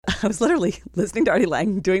I was literally listening to Artie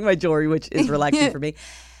Lang, doing my jewelry, which is relaxing for me.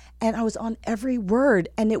 And I was on every word.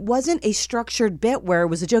 And it wasn't a structured bit where it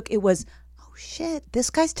was a joke. It was, oh, shit,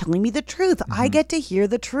 this guy's telling me the truth. I get to hear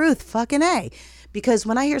the truth. Fucking A. Because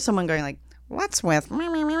when I hear someone going like, what's with?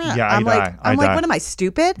 Yeah, I'm like, die. what am I,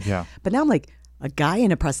 stupid? Yeah. But now I'm like, a guy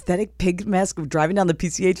in a prosthetic pig mask driving down the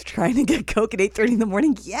PCH trying to get Coke at 8:30 in the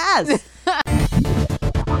morning? Yes.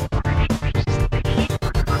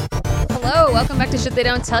 Hello, welcome back to Shit They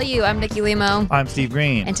Don't Tell You. I'm Nikki Limo. I'm Steve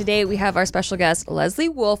Green. And today we have our special guest, Lesley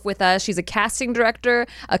Wolff, with us. She's a casting director,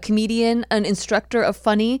 a comedian, an instructor of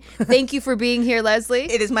funny. Thank you for being here, Lesley.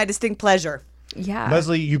 It is my distinct pleasure. Yeah.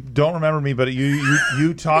 Lesley, you don't remember me, but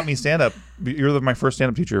you taught me stand-up. You're my first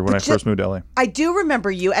stand-up teacher when I first moved to LA. I do remember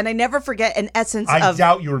you, and I never forget an essence I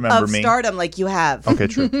doubt you remember of me. stardom like you have. Okay,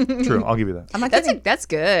 true. I'll give you that. I'm not kidding. That's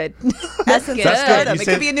good. Essence of That's good. stardom. You It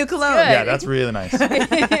say- could be a new cologne. Yeah, that's really nice. I can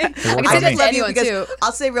say I that just to love you anyone, because too.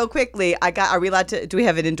 I'll say real quickly, are we allowed to, do we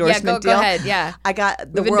have an endorsement deal? Go ahead, yeah. I got We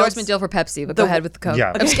the have an world's, endorsement deal for Pepsi, but go ahead with the Coke.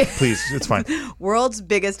 Yeah, I'm just kidding. please, it's fine. world's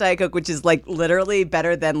biggest Diet Coke, which is like literally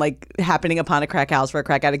better than like happening upon a crack house for a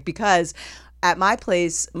crack addict, because at my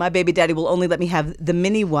place, my baby daddy will only let me have the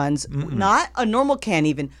mini ones, not a normal can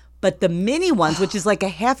even, but the mini ones, which is like a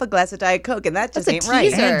half a glass of Diet Coke, and that just That's a ain't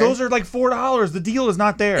right. teaser. And those are like $4. The deal is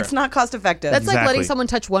not there. It's not cost effective. That's like Exactly. letting someone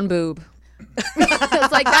touch one boob.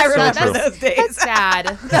 It's like, I that's remember true. those days. That's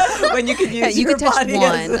sad. when you can use You your can touch body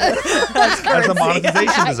one. As a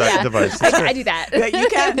monetization device. That's I right. do that. You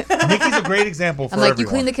can. Nikki's a great example for I'm like, everyone. you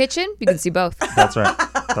clean the kitchen? You can see both. That's right.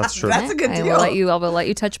 That's true. That's a good I deal. will let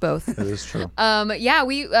you touch both. It is true. Yeah,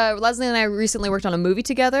 we Lesley and I recently worked on a movie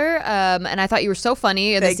together, and I thought you were so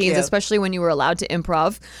funny in the Thank scenes, you. especially when you were allowed to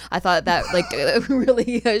improv. I thought that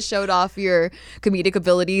really showed off your comedic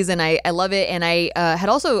abilities, and I love it. And I had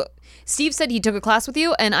also. Steve said he took a class with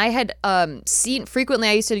you, and I had seen frequently.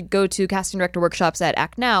 I used to go to casting director workshops at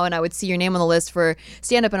Act Now, and I would see your name on the list for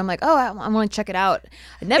stand-up, and I'm like, oh, I want to check it out.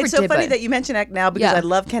 I never It's so did, funny but that you mention Act Now because Yeah. I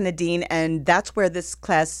love Ken Nadine, and that's where this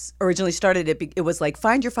class originally started. It was like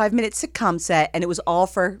find your 5-minute sitcom set, and it was all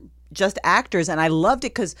for just actors, and I loved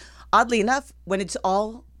it because oddly enough, when it's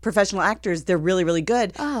all professional actors, they're really, really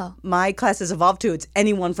good. Oh. My class has evolved to it's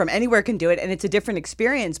anyone from anywhere can do it, and it's a different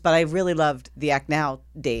experience, but I really loved the Act Now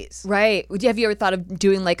days. Right. Have you ever thought of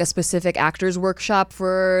doing like a specific actors workshop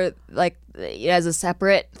for like as a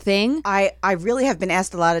separate thing? I really have been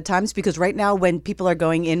asked a lot of times because right now when people are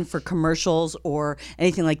going in for commercials or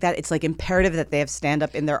anything like that, it's like imperative that they have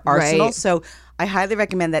stand-up in their arsenal. Right. So I highly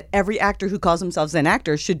recommend that every actor who calls themselves an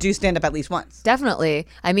actor should do stand-up at least once. Definitely.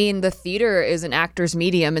 I mean, the theater is an actor's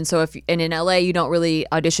medium, and so and in LA you don't really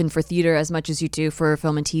audition for theater as much as you do for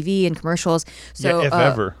film and TV and commercials. So, Yeah, if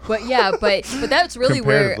ever. But that's really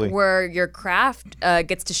Comparatively. where your craft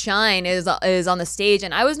gets to shine is on the stage.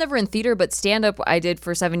 And I was never in theater, but stand-up I did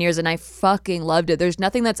for 7 years, and I fucking loved it. There's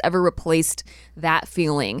nothing that's ever replaced that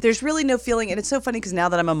feeling. There's really no feeling, and it's so funny because now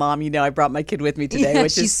that I'm a mom, I brought my kid with me today, Yeah,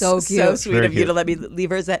 which she's is so so cute. sweet Very of you cute. to let me leave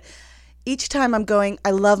her. Is that each time I'm going,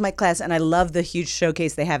 I love my class and I love the huge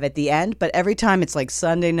showcase they have at the end, but every time it's like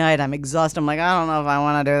Sunday night, I'm exhausted. I'm like, I don't know if I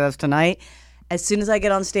want to do this tonight. As soon as I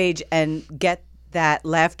get on stage and get that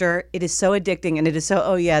laughter, it is so addicting, and it is so,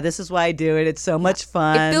 oh yeah, this is why I do it. It's so much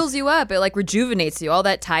fun. It fills you up. It like rejuvenates you. All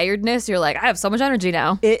that tiredness, you're like, I have so much energy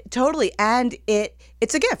now. It totally, and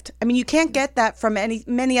it's a gift. I mean, you can't get that from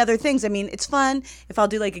many other things. I mean, it's fun if I'll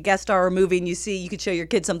do like a guest star or a movie and you could show your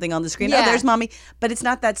kid something on the screen. Yeah. Oh, there's mommy. But it's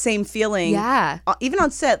not that same feeling. Yeah. Even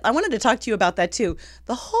on set, I wanted to talk to you about that too.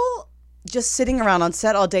 The whole just sitting around on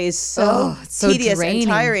set all day is so it's so tedious draining.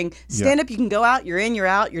 and tiring. Stand up, you can go out, you're in, you're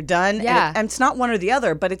out, you're done. Yeah. And it's not one or the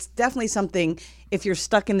other, but it's definitely something if you're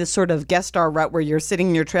stuck in this sort of guest star rut where you're sitting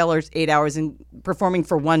in your trailers 8 hours and performing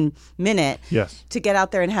for 1 minute. Yes. To get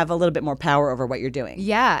out there and have a little bit more power over what you're doing.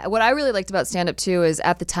 Yeah. What I really liked about stand-up, too, is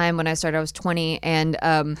at the time when I started, I was 20, and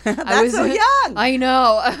I was so young. I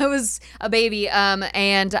know. I was a baby,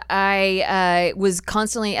 and I was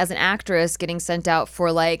constantly, as an actress, getting sent out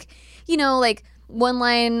for, like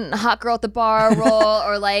one-line hot girl at the bar role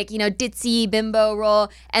or, ditzy bimbo role,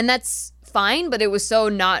 and that's fine, but it was so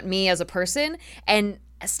not me as a person, and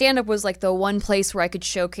stand-up was, like, the one place where I could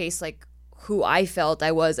showcase, like, who I felt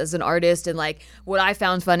I was as an artist and like what I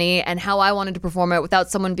found funny and how I wanted to perform it without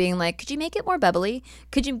someone being like, could you make it more bubbly?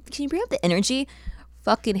 Can you bring up the energy?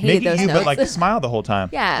 fucking hated Make it those you, notes. but like smile the whole time.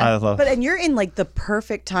 Yeah. I love. And you're in like the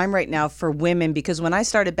perfect time right now for women, because when I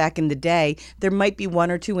started back in the day, there might be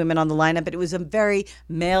one or two women on the lineup, but it was a very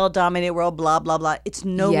male-dominated world, blah, blah, blah. It's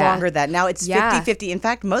no longer that. Now it's 50-50. In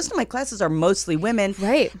fact, most of my classes are mostly women.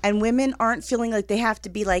 Right. And women aren't feeling like they have to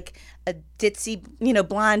be like a ditzy,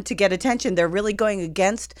 blonde to get attention. They're really going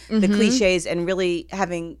against the cliches and really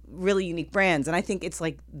having really unique brands. And I think it's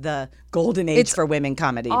like the golden age for women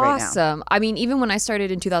comedy right now. Awesome. I mean, even when I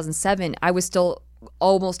started in 2007, I was still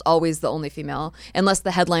almost always the only female, unless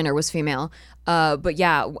the headliner was female. But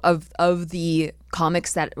yeah, of the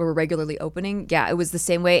comics that were regularly opening, yeah, it was the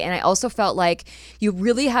same way. And I also felt like you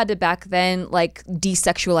really had to back then like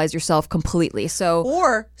desexualize yourself completely. So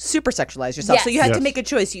or super sexualize yourself. Yes. So you had Yes. to make a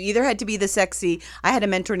choice. You either had to be the sexy. I had a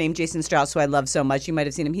mentor named Jason Strauss, who I love so much. You might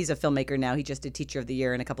have seen him. He's a filmmaker now. He just did Teacher of the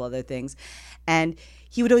Year and a couple other things. And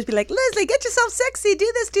he would always be like, Lesley, get yourself sexy,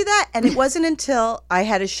 do this, do that. And it wasn't until I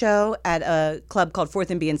had a show at a club called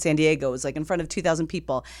Fourth and B in San Diego. It was like in front of 2,000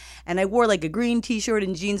 people. And I wore like a green t-shirt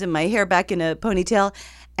and jeans and my hair back in a ponytail.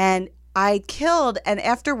 And I killed. And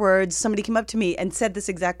afterwards, somebody came up to me and said this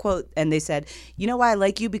exact quote. And they said, you know why I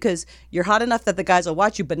like you? Because you're hot enough that the guys will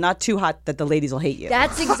watch you, but not too hot that the ladies will hate you.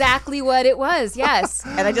 that's exactly what it was. Yes.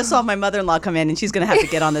 And I just saw my mother-in-law come in, and she's going to have to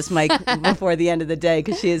get on this mic before the end of the day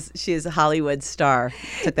because she is a Hollywood star.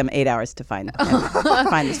 It took them 8 hours to find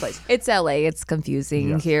this place. It's LA. It's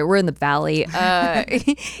confusing here. We're in the valley.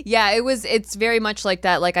 Yeah, it's very much like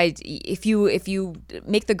that. Like if you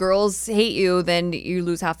make the girls hate you, then you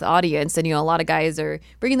lose half the audience. And a lot of guys are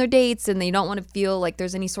bringing their dates, and they don't want to feel like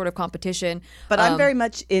there's any sort of competition. But I'm very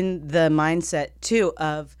much in the mindset too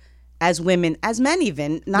of, as women, as men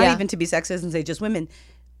even, not even to be sexist and say just women,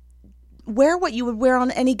 wear what you would wear on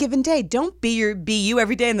any given day. Don't be you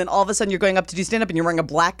every day, and then all of a sudden you're going up to do stand-up and you're wearing a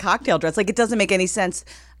black cocktail dress. Like, it doesn't make any sense.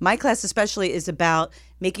 My class especially is about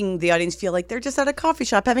making the audience feel like they're just at a coffee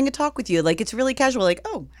shop having a talk with you. Like, it's really casual. Like,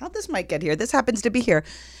 oh, how'd this mic get here? This happens to be here.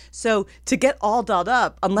 So to get all dolled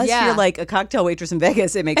up, unless you're like a cocktail waitress in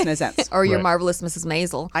Vegas, it makes no sense. Or you're marvelous Mrs.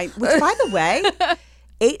 Maisel. Which, by the way,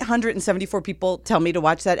 874 people tell me to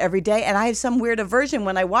watch that every day, and I have some weird aversion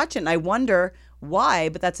when I watch it, and I wonder why,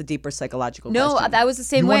 but that's a deeper psychological question. That was the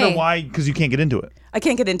same You way. wonder why? Because you can't get into it. I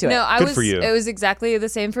can't get into it. No, Good for you. It was exactly the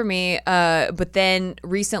same for me. But then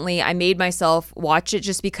recently, I made myself watch it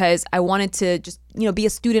just because I wanted to just be a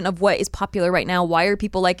student of what is popular right now. Why are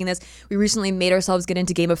people liking this? We recently made ourselves get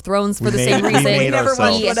into Game of Thrones for the same reason. We We never watched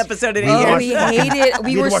ourselves. one episode in We a year. We hated.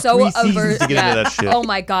 We had were to watch so 3 seasons averse. to get into that shit. Oh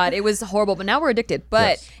my god, it was horrible. But now we're addicted.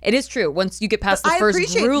 But it is true. Once you get past the I first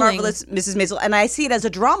appreciate grueling, Marvelous Mrs. Maisel, and I see it as a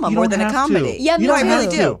drama You more don't than a have to. comedy. Yeah, You me I don't really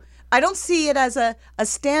have do. to. I don't see it as a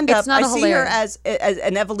stand-up. It's not I a see her hilarious- as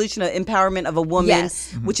an evolution of empowerment of a woman,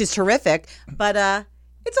 Yes. which is terrific. But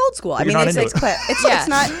it's old school. I You're mean, not it's into it. Yeah. it's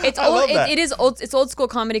not. It's I old. love that. It is old. It's old school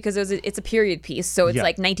comedy because it's a period piece. So it's Yeah.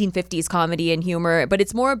 like 1950s comedy and humor, but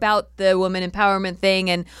it's more about the woman empowerment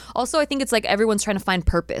thing. And also, I think it's like everyone's trying to find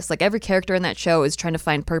purpose. Like every character in that show is trying to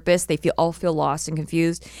find purpose. They all feel lost and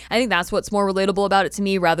confused. I think that's what's more relatable about it to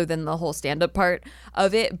me, rather than the whole stand-up part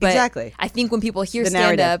of it. But Exactly. I think when people hear The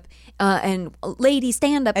narrative. stand-up and lady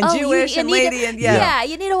stand-up And Jewish and need lady to, and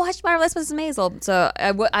you need to watch Marvelous Mrs. Maisel. So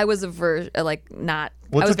I was not.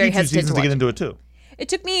 Well, I it was took very you 2 hesitant seasons to to get watch. into it too. It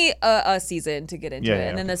took me a season to get into Yeah, it, yeah,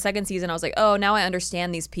 and then okay. the second season, I was like, oh, now I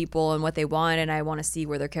understand these people and what they want, and I want to see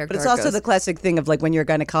where their character But it's arc also goes. the classic thing of like when you're a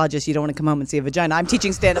gynecologist, you don't want to come home and see a vagina. I'm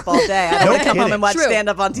teaching stand-up all day. I don't No want to come home kidding. and watch True.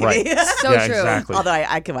 stand-up on TV. Right. So yeah, true. Exactly. Although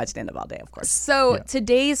I can watch stand-up all day, of course. So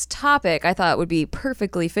today's topic I thought would be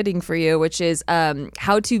perfectly fitting for you, which is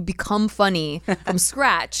how to become funny from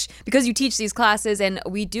scratch, because you teach these classes, and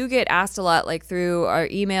we do get asked a lot, like through our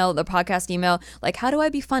email, the podcast email, like, how do I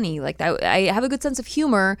be funny? Like I have a good sense of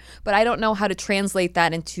humor, but I don't know how to translate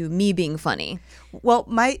that into me being funny. Well,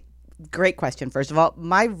 great question, first of all.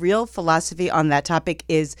 My real philosophy on that topic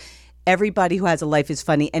is everybody who has a life is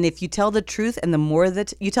funny. And if you tell the truth, and the more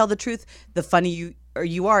that you tell the truth, the funnier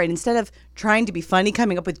you are. And instead of trying to be funny,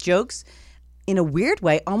 coming up with jokes, in a weird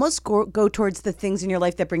way, almost go towards the things in your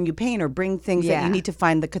life that bring you pain or bring things that Yeah. you need to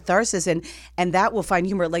find the catharsis in, and that will find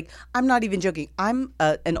humor. Like, I'm not even joking. I'm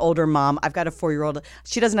an older mom. I've got a 4-year-old.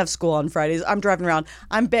 She doesn't have school on Fridays. I'm driving around.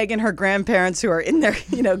 I'm begging her grandparents who are in their,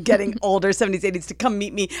 getting older, 70s, 80s, to come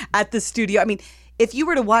meet me at the studio. I mean, if you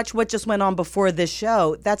were to watch what just went on before this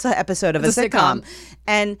show, that's an episode of a sitcom.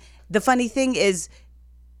 And the funny thing is,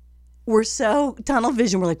 we're so tunnel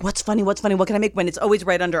vision. We're like, what's funny? What's funny? What can I make? When it's always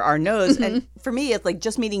right under our nose. And for me, it's like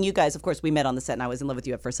just meeting you guys. Of course, we met on the set, and I was in love with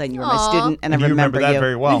you at first sight. And you were my student, and I You remember that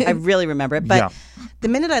very well. I really remember it. But Yeah. the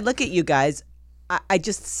minute I look at you guys, I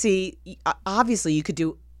just see. Obviously, you could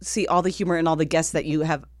do see all the humor and all the guests that you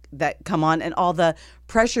have that come on and all the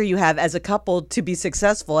pressure you have as a couple to be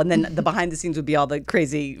successful. And then the behind the scenes would be all the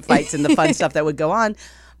crazy fights and the fun stuff that would go on.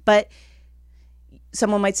 But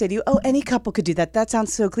someone might say to you, oh, any couple could do that. That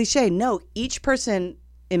sounds so cliche. No, each person,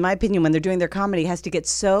 in my opinion, when they're doing their comedy has to get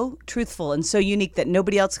so truthful and so unique that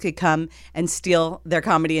nobody else could come and steal their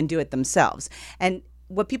comedy and do it themselves. And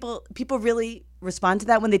what people really respond to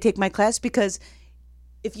that when they take my class, because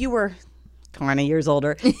if you were 20 years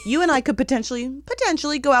older, you and I could potentially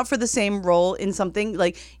go out for the same role in something.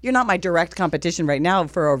 Like, you're not my direct competition right now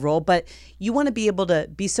for a role, but you want to be able to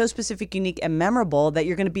be so specific, unique, and memorable that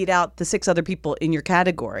you're going to beat out the 6 other people in your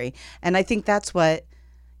category. And I think that's what,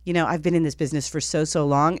 I've been in this business for so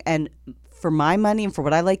long. And for my money and for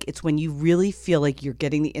what I like, it's when you really feel like you're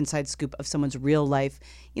getting the inside scoop of someone's real life.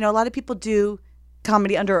 A lot of people do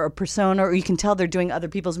comedy under a persona, or you can tell they're doing other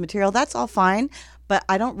people's material. That's all fine, but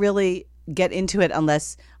I don't really get into it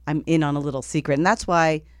unless I'm in on a little secret. And that's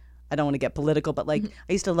why I don't want to get political, but I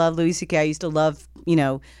used to love Louis C.K. I used to love,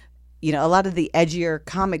 a lot of the edgier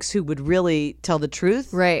comics who would really tell the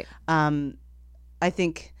truth. Right. I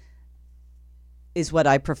think is what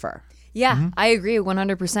I prefer. Yeah, I agree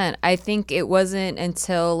 100%. I think it wasn't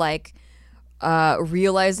until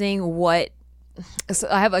realizing what. So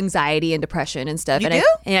I have anxiety and depression and stuff. You and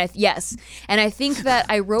do? Yes. And I think that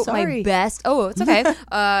I wrote my best. Oh, it's okay.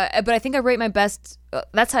 But I think I wrote my best.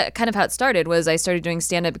 That's kind of how it started. Was I started doing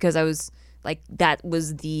stand up because I was that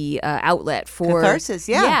was the outlet for catharsis.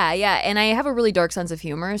 Yeah. Yeah. And I have a really dark sense of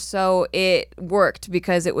humor, so it worked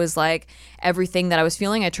because it was everything that I was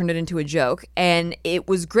feeling, I turned it into a joke, and it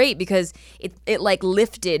was great because it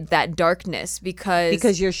lifted that darkness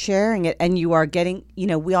because you're sharing it and you are getting.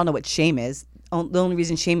 We all know what shame is. The only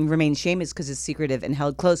reason shame remains shame is because it's secretive and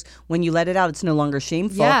held close. When you let it out, it's no longer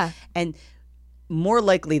shameful. Yeah. And more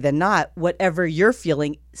likely than not, whatever you're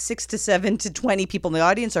feeling, 6 to 7 to 20 people in the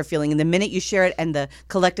audience are feeling. And the minute you share it and the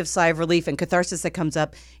collective sigh of relief and catharsis that comes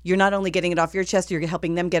up, you're not only getting it off your chest, you're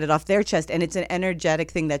helping them get it off their chest. And it's an energetic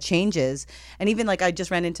thing that changes. And even I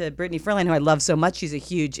just ran into Brittany Furlan, who I love so much. She's a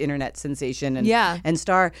huge internet sensation and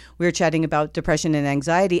star. We were chatting about depression and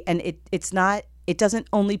anxiety. And it doesn't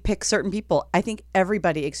only pick certain people. I think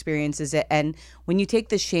everybody experiences it. And when you take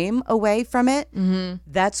the shame away from it,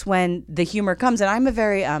 that's when the humor comes. And I'm a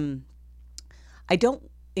very, I don't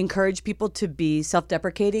encourage people to be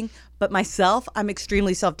self-deprecating, but myself, I'm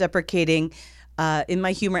extremely self-deprecating in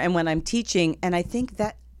my humor and when I'm teaching. And I think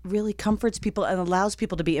that really comforts people and allows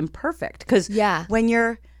people to be imperfect. Because when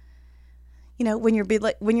you're, you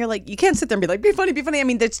can't sit there and be like, be funny. I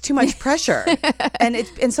mean, there's too much pressure.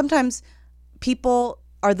 and sometimes people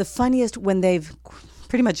are the funniest when they've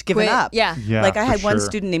pretty much given up. Yeah. I had one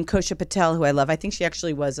student named Kosha Patel, who I love. I think she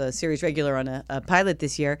actually was a series regular on a pilot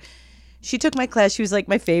this year. She took my class. She was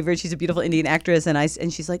my favorite. She's a beautiful Indian actress.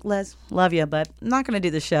 And she's like, Les, love you, but I'm not going to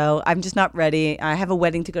do the show. I'm just not ready. I have a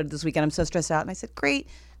wedding to go to this weekend. I'm so stressed out. And I said, great.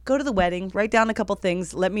 Go to the wedding. Write down a couple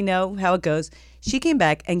things. Let me know how it goes. She came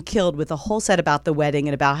back and killed with a whole set about the wedding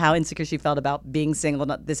and about how insecure she felt about being single,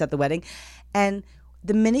 not this at the wedding. And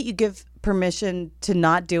the minute you give permission to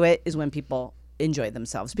not do it is when people enjoy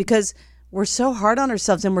themselves, because we're so hard on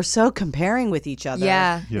ourselves and we're so comparing with each other,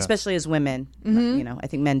 especially as women. I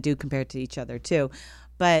think men do compare to each other too.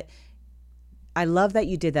 But I love that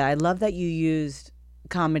you did that. I love that you used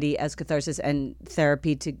comedy as catharsis and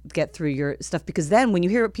therapy to get through your stuff, because then when you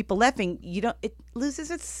hear people laughing, it loses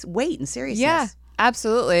its weight and seriousness. Yeah.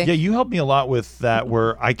 Absolutely. Yeah, you helped me a lot with that.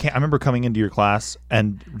 Where I remember coming into your class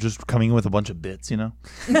and just coming in with a bunch of bits, And,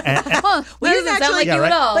 well, you're naturally, you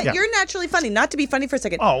at all. But you're naturally funny. Not to be funny for a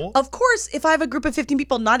second. Oh, of course, if I have a group of 15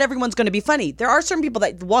 people, not everyone's going to be funny. There are certain people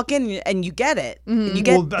that walk in and you get it. And you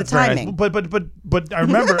get the timing. Nice. But I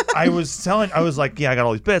remember I was like, yeah, I got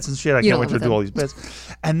all these bits and shit. I can't wait to do all these bits.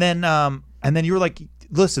 And then you were like,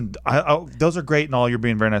 listen, those are great and all. You're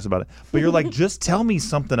being very nice about it. But you're like, just tell me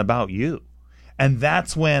something about you. And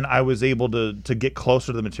that's when I was able to get closer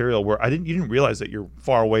to the material, where you didn't realize that you're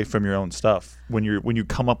far away from your own stuff when you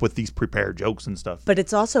come up with these prepared jokes and stuff. But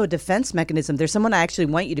it's also a defense mechanism. There's someone I actually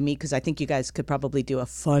want you to meet, because I think you guys could probably do a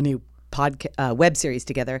funny web series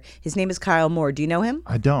together. His name is Kyle Moore. Do you know him?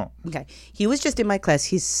 I don't. Okay. He was just in my class.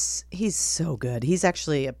 He's so good. He's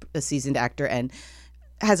actually a seasoned actor and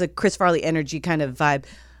has a Chris Farley energy kind of vibe.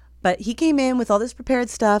 But he came in with all this prepared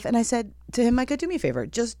stuff, and I said to him, Micah, do me a favor.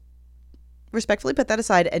 Just respectfully put that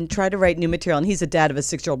aside and try to write new material. And he's a dad of a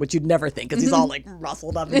 6-year-old, which you'd never think, because he's all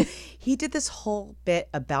rustled up. He did this whole bit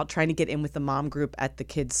about trying to get in with the mom group at the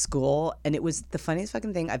kids' school, and it was the funniest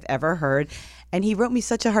fucking thing I've ever heard. And he wrote me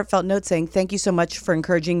such a heartfelt note saying, thank you so much for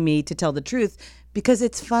encouraging me to tell the truth, because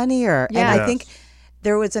it's funnier. Yeah. And I think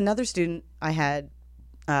There was another student I had,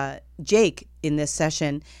 Jake, in this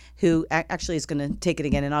session, who actually is going to take it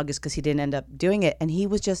again in August because he didn't end up doing it. And he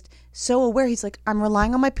was just so aware. He's like, I'm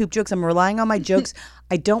relying on my poop jokes. I'm relying on my jokes.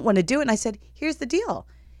 I don't want to do it. And I said, here's the deal.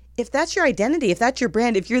 If that's your identity, if that's your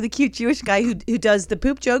brand, if you're the cute Jewish guy who does the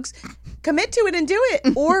poop jokes, commit to it and do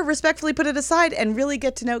it. Or respectfully put it aside and really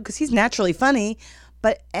get to know, because he's naturally funny.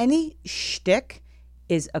 But any shtick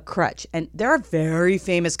is a crutch. And there are very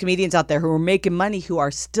famous comedians out there who are making money who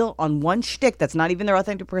are still on one shtick that's not even their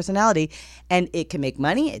authentic personality. And it can make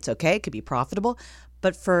money. It's okay. It could be profitable.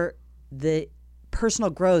 But for the personal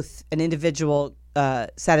growth and individual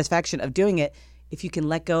satisfaction of doing it, if you can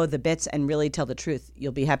let go of the bits and really tell the truth,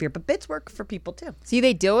 you'll be happier. But bits work for people too. See,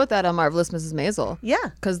 they deal with that on Marvelous Mrs. Maisel. Yeah.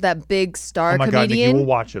 Because that big star Oh my God, Nick, comedian. you will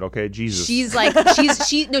watch it, okay? Jesus. She's like,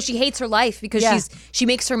 she hates her life because she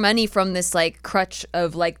makes her money from this like crutch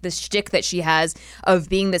of like this shtick that she has of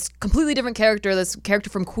being this completely different character, this character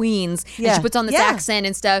from Queens. And she puts on this accent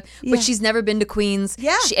and stuff, but she's never been to Queens.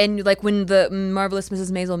 Yeah. And like when the Marvelous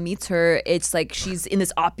Mrs. Maisel meets her, it's like she's in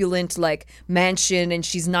this opulent like mansion and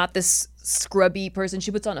she's not this scrubby person.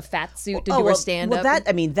 She puts on a fat suit to do her stand-up. Well,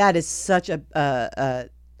 that is such a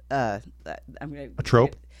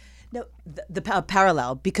trope? No, the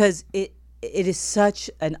parallel, because it is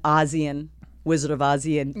such an Ozian, Wizard of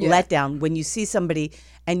Ozian letdown when you see somebody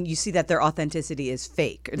and you see that their authenticity is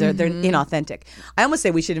fake. Or they're inauthentic. I almost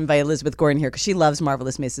say we should invite Elizabeth Gordon here because she loves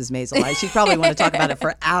Marvelous Mrs. Maisel. She'd probably want to talk about it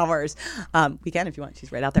for hours. We can if you want.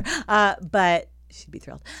 She's right out there. But she'd be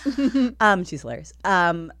thrilled. She's hilarious.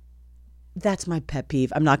 That's my pet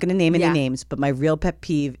peeve. I'm not going to name any names, but my real pet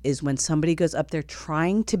peeve is when somebody goes up there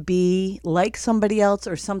trying to be like somebody else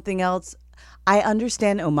or something else. I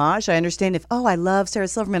understand homage. I understand if, I love Sarah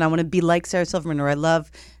Silverman, I want to be like Sarah Silverman, or I love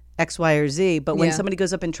X, Y, or Z. But when somebody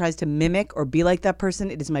goes up and tries to mimic or be like that person,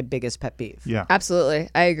 it is my biggest pet peeve. Yeah. Absolutely.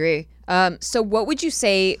 I agree. So what would you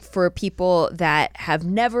say for people that have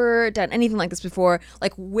never done anything like this before?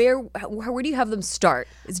 Like where do you have them start?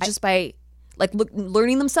 Is it just by like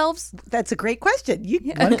learning themselves? That's a great question. You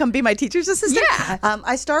want to come be my teacher's assistant? Yeah.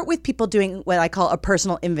 I start with people doing what I call a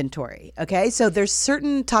personal inventory. Okay, so there's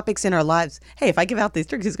certain topics in our lives. Hey, if I give out these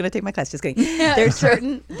tricks, who's going to take my class? Just kidding. There's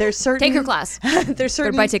certain. Take her class. There's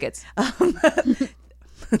certain. Or buy tickets.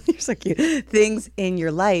 You're so cute. Things in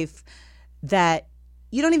your life that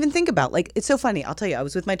you don't even think about. Like, it's so funny. I'll tell you, I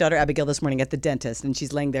was with my daughter Abigail this morning at the dentist, and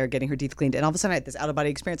she's laying there getting her teeth cleaned. And all of a sudden, I had this out-of-body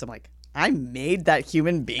experience. I'm like, I made that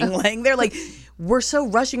human being laying there. Like, we're so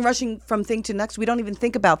rushing from thing to next. We don't even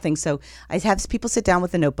think about things. So I have people sit down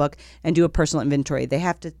with a notebook and do a personal inventory. They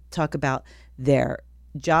have to talk about their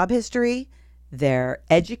job history, their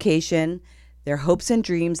education, their hopes and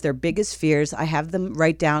dreams, their biggest fears. I have them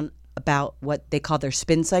write down about what they call their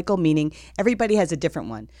spin cycle, meaning everybody has a different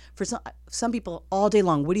one. For some people, all day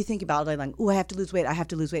long, what do you think about all day long? Oh, I have to lose weight. I have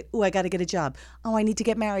to lose weight. Oh, I got to get a job. Oh, I need to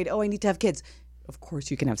get married. Oh, I need to have kids. Of course,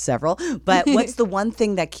 you can have several. But what's the one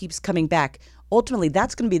thing that keeps coming back? Ultimately,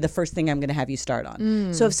 that's going to be the first thing I'm going to have you start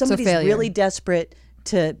on. So if somebody's really desperate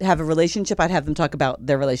to have a relationship, I'd have them talk about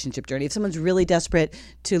their relationship journey. If someone's really desperate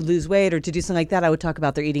to lose weight or to do something like that, I would talk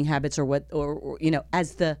about their eating habits or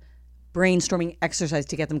as the brainstorming exercise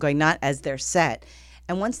to get them going, not as their set.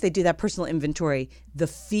 And once they do that personal inventory, the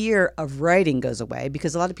fear of writing goes away,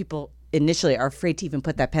 because a lot of people initially are afraid to even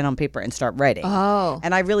put that pen on paper and start writing. Oh.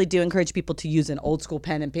 And I really do encourage people to use an old school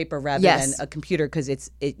pen and paper rather than a computer, because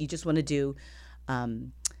you just want to do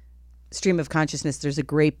stream of consciousness. There's a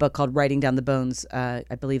great book called Writing Down the Bones. I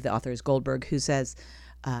believe the author is Goldberg, who says,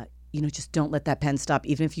 just don't let that pen stop.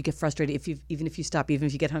 Even if you get frustrated, even if you stop, even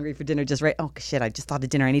if you get hungry for dinner, just write, oh shit, I just thought of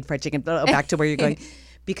dinner. I need fried chicken. Back to where you're going.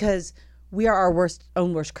 Because we are our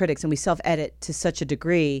own worst critics, and we self-edit to such a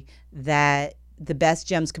degree that the best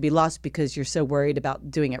gems could be lost because you're so worried about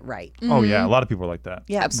doing it right. Mm-hmm. Oh yeah, a lot of people are like that.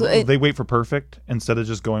 Yeah, absolutely. They wait for perfect instead of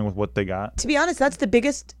just going with what they got. To be honest, that's the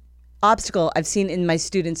biggest obstacle I've seen in my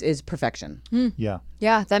students is perfection. Yeah.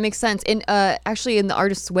 Yeah, that makes sense. And actually, in The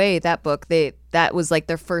Artist's Way, that book, that was like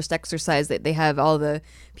their first exercise that they have all the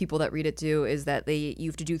people that read it do, is that you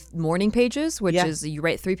have to do morning pages, which is you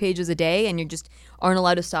write 3 pages a day, and you just aren't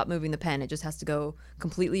allowed to stop moving the pen. It just has to go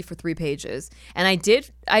completely for 3 pages. And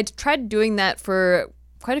I tried doing that for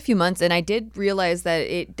quite a few months, and I did realize that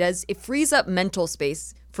it frees up mental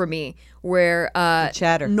space for me, where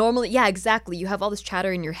chatter. Normally, yeah, exactly. You have all this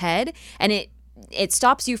chatter in your head, and it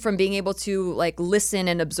stops you from being able to like listen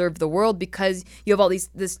and observe the world, because you have all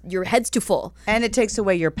your head's too full. And it takes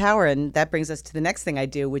away your power. And that brings us to the next thing I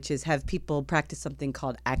do, which is have people practice something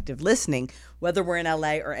called active listening. Whether we're in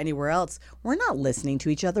LA or anywhere else, we're not listening to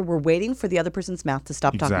each other. We're waiting for the other person's mouth to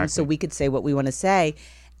stop talking so we could say what we want to say.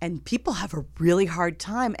 And people have a really hard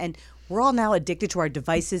time. And we're all now addicted to our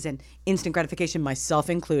devices and instant gratification, myself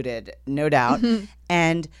included, no doubt.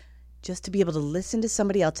 And just to be able to listen to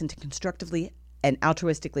somebody else and to constructively and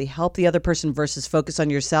altruistically help the other person versus focus on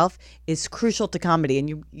yourself is crucial to comedy. And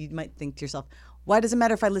you might think to yourself, why does it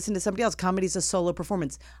matter if I listen to somebody else? Comedy is a solo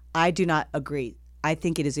performance. I do not agree. I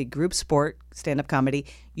think it is a group sport, stand-up comedy.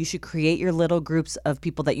 You should create your little groups of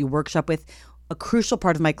people that you workshop with. A crucial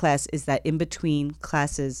part of my class is that in between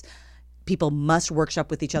classes, people must workshop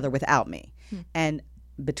with each other without me. And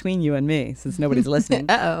between you and me, since nobody's listening,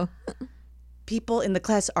 people in the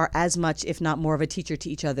class are as much, if not more, of a teacher to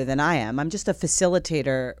each other than I am. I'm just a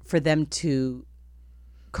facilitator for them to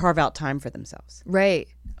carve out time for themselves. Right.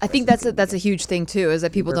 I think that's a huge thing too, is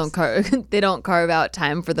that people don't carve out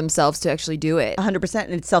time for themselves to actually do it. 100%,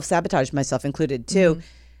 and it's self-sabotage, myself included too.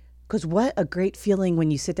 Because what a great feeling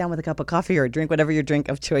when you sit down with a cup of coffee or a drink, whatever your drink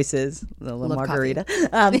of choice is, a little Love margarita,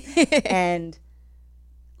 and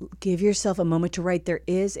give yourself a moment to write. There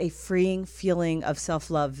is a freeing feeling of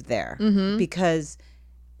self-love there because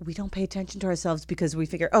we don't pay attention to ourselves because we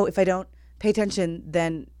figure, oh, if I don't pay attention,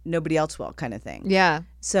 then nobody else will, kind of thing. Yeah.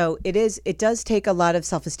 So it does take a lot of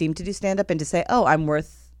self-esteem to do stand-up and to say, oh, I'm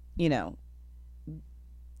worth,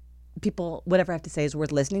 people, whatever I have to say is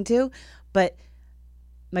worth listening to. But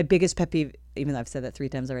my biggest pet peeve, even though I've said that 3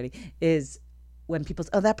 times already, is when people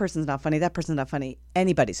say, oh, that person's not funny, that person's not funny.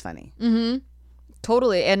 Anybody's funny.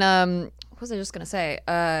 Totally. And what was I just going to say?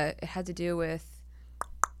 It had to do with,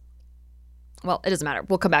 well, it doesn't matter.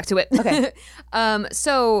 We'll come back to it. Okay.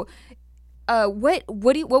 So what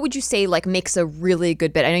would you say like makes a really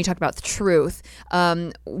good bit? I know you talked about the truth.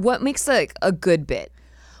 What makes a good bit?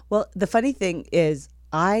 Well, the funny thing is,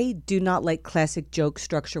 I do not like classic joke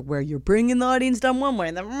structure where you're bringing the audience down one way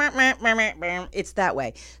and then it's that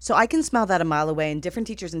way. So I can smell that a mile away, and different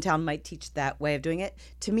teachers in town might teach that way of doing it.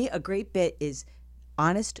 To me, a great bit is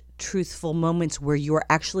honest, truthful moments where you're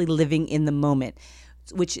actually living in the moment,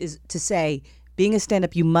 which is to say, being a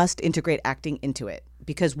stand-up, you must integrate acting into it.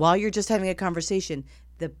 Because while you're just having a conversation,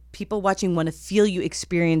 the people watching want to feel you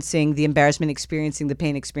experiencing the embarrassment, experiencing the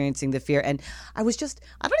pain, experiencing the fear. And I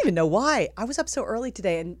don't even know why. I was up so early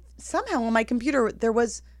today, and somehow on my computer there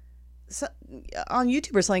was, on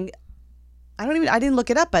YouTube or something, I didn't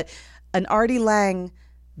look it up, but an Artie Lang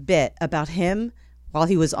bit about him while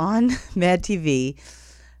he was on Mad TV,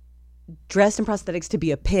 dressed in prosthetics to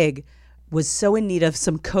be a pig, was so in need of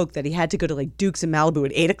some Coke that he had to go to like Duke's in Malibu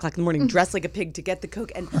at 8 o'clock in the morning, dressed like a pig to get the Coke.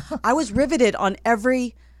 And I was riveted on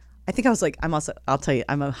every, I think I was like, I'll tell you,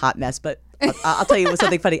 I'm a hot mess, but I'll tell you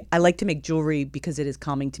something funny. I like to make jewelry because it is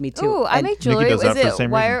calming to me too. Oh, I make jewelry. Nikki does that for the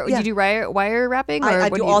same wire? reason. Do you do wire wrapping? Or I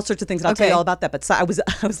what do all sorts of things, and I'll tell you Okay. all about that. But I was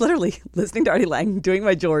literally listening to Artie Lang, doing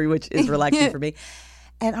my jewelry, which is relaxing for me.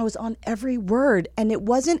 And I was on every word, and it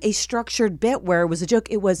wasn't a structured bit where it was a joke.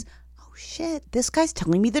 It was, oh shit, this guy's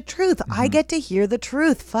telling me the truth. I get to hear the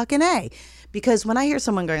truth. Fucking A. Because when I hear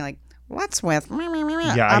someone going like, what's with me?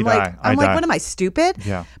 Yeah, I'm like, I die. what am I, stupid?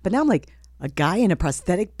 Yeah. But now I'm like, a guy in a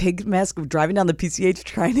prosthetic pig mask driving down the PCH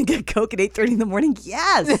trying to get Coke at 8:30 in the morning?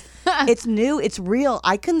 Yes. It's new. It's real.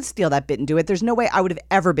 I couldn't steal that bit and do it. There's no way I would have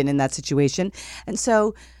ever been in that situation. And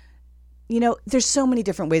so, there's so many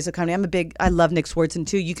different ways of comedy. I love Nick Swartzen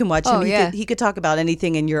too. You can watch him. He could talk about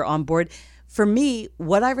anything and you're on board. For me,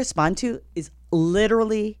 what I respond to is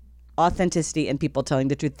literally authenticity and people telling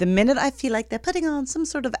the truth. The minute I feel like they're putting on some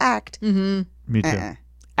sort of act, Me too.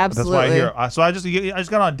 Absolutely. That's why I hear. So I just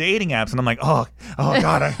got on dating apps, and I'm like, oh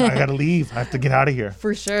God, I gotta leave. I have to get out of here.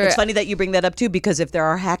 For sure. it's funny that you bring that up too, because if there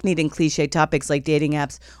are hackneyed and cliche topics like dating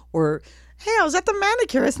apps or, hey, I was at the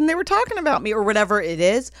manicurist and they were talking about me or whatever it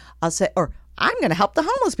is, I'll say, or I'm going to help the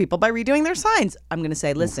homeless people by redoing their signs. I'm going to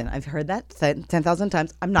say, listen, I've heard that 10,000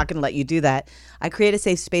 times. I'm not going to let you do that. I create a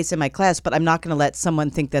safe space in my class, but I'm not going to let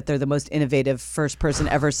someone think that they're the most innovative first person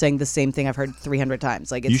ever saying the same thing I've heard 300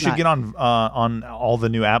 times. Like, it's You should not. get on all the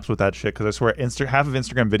new apps with that shit, because I swear half of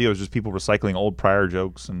Instagram videos is just people recycling old prior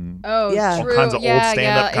jokes and Yeah. True. all kinds of old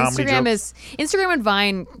stand-up comedy jokes. Instagram and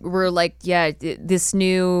Vine were like, this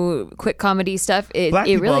new quick comedy stuff. Black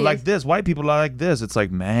it people really are like is. this. White people are like this. It's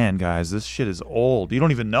like, man, guys, this shit is old. You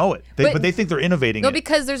don't even know it. But they think they're innovating No, it.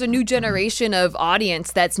 because there's a new generation of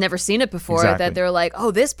audience that's never seen it before. Exactly. That they're like,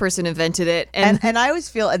 oh, this person invented it, And I always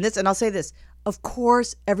feel, and I'll say this, of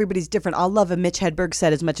course, everybody's different. I'll love a Mitch Hedberg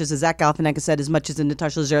set as much as a Zach Galifianakis set, as much as a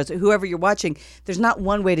Natasha Leggero, whoever you're watching. There's not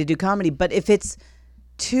one way to do comedy, but if it's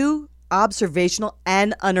too observational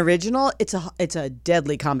and unoriginal, it's a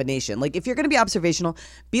deadly combination. Like, if you're going to be observational,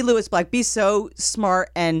 be Lewis Black, be so smart,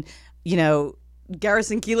 and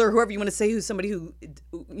Garrison Keillor, whoever you want to say, who's somebody who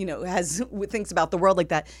thinks about the world like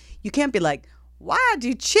that. You can't be like, why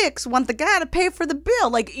do chicks want the guy to pay for the bill?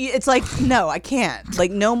 Like, it's like, no, I can't.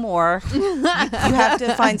 Like, no more. You have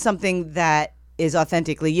to find something that is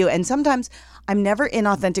authentically you. And sometimes I'm never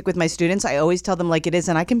inauthentic with my students. I always tell them like it is,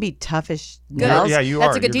 and I can be tough as nails. Yeah, you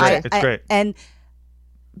That's are. a good You're teacher. great. It's great. And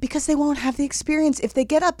because they won't have the experience. If they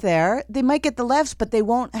get up there, they might get the laughs, but they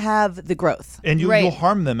won't have the growth. And Right. you'll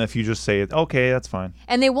harm them if you just say, okay, that's fine.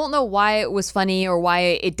 And they won't know why it was funny or why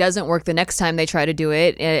it doesn't work the next time they try to do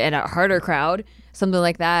it in a harder crowd. Something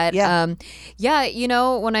like that. Yeah. You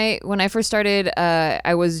know, when I first started,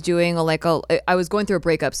 I was doing I was going through a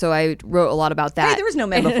breakup, so I wrote a lot about that. Hey, there was no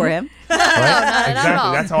man before him. No, not Exactly. at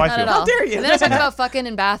all. That's how I Not feel. at all. How dare you? And then I talked about fucking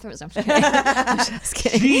in bathrooms. I'm just kidding. I'm just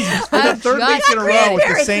kidding. Jesus, for the I'm third just week in a row with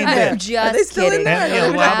the same I'm bit. just they still in kidding. there?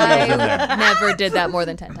 And Labios in there. I never did that more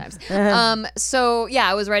than 10 times. So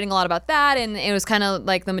yeah, I was writing a lot about that, and it was kind of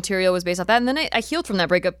like the material was based off that. And then I healed from that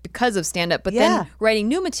breakup because of stand-up. But Yeah. then writing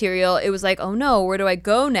new material, it was like, oh no, where do I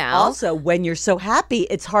go now? Also, when you're so happy,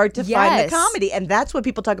 it's hard to find Yes. the comedy. And that's what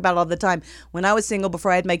people talk about all the time. When I was single,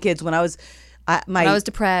 before I had my kids, when I was When I was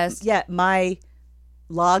depressed. Yeah, my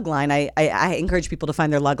log line, I encourage people to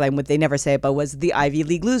find their log line. What they never say about was the Ivy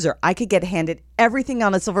League loser. I could get handed everything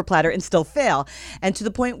on a silver platter and still fail. And to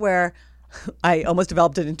the point where I almost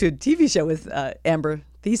developed it into a TV show with Amber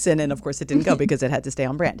Thiessen. And of course, it didn't go because it had to stay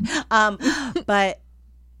on brand. But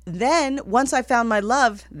then once I found my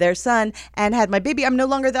love, their son, and had my baby, I'm no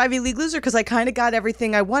longer the Ivy League loser because I kind of got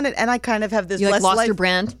everything I wanted. And I kind of have this You like blessed lost life. your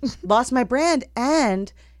brand. Lost my brand,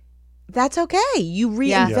 and that's okay. You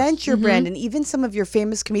reinvent your brand, and even some of your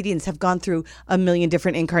famous comedians have gone through a million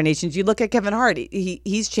different incarnations. You look at Kevin Hart;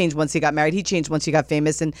 he's changed once he got married. He changed once he got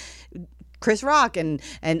famous, and Chris Rock and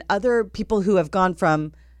other people who have gone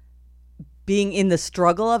from being in the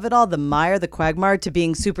struggle of it all, the mire, the quagmire, to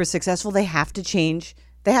being super successful. They have to change.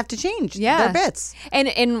 They have to change their bits.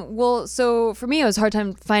 And well, so for me, it was a hard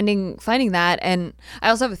time finding that. And I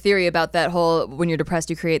also have a theory about that whole when you're depressed,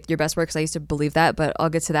 you create your best work. Because I used to believe that, but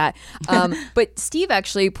I'll get to that. But Steve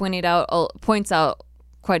actually points out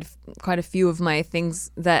quite a few of my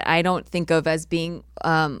things that I don't think of as being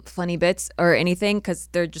funny bits or anything because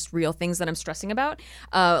they're just real things that I'm stressing about.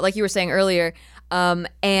 Like you were saying earlier.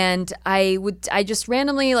 And I just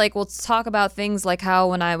randomly will talk about things like how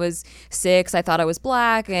when I was 6, I thought I was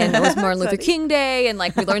black and it was Martin Luther King Day. And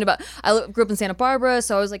we learned about, I grew up in Santa Barbara.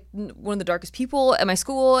 So I was one of the darkest people at my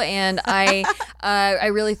school. And I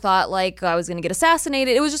really thought I was going to get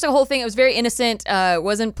assassinated. It was just a whole thing. It was very innocent. It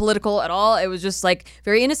wasn't political at all. It was just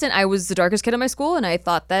very innocent. I was the darkest kid at my school. And I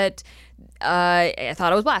thought that I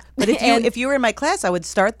thought I was black. But if you were in my class, I would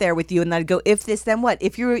start there with you, and I'd go, if this, then what?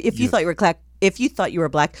 If you thought you were black, if you thought you were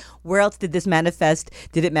black, where else did this manifest?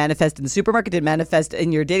 Did it manifest in the supermarket? Did it manifest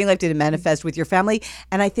in your dating life? Did it manifest with your family?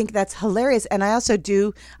 And I think that's hilarious. And I also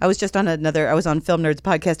I was just on I was on Film Nerds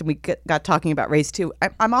podcast, and we got talking about race too.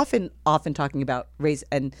 I'm often talking about race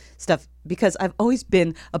and stuff because I've always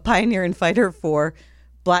been a pioneer and fighter for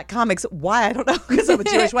black comics. Why? I don't know, because I'm a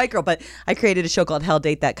Jewish white girl. But I created a show called Hell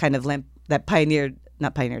Date that kind of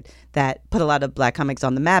that put a lot of black comics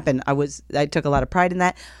on the map, and I took a lot of pride in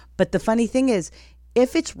that. But the funny thing is,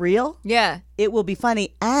 if it's real, it will be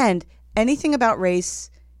funny, and anything about race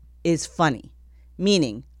is funny.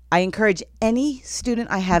 Meaning, I encourage any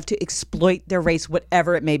student I have to exploit their race,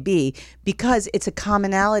 whatever it may be, because it's a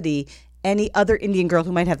commonality. Any other Indian girl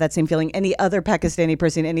who might have that same feeling, any other Pakistani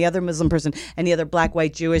person, any other Muslim person, any other black,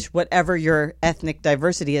 white, Jewish, whatever your ethnic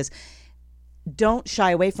diversity is, don't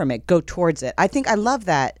shy away from it. Go towards it. I love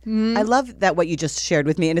that. I love that what you just shared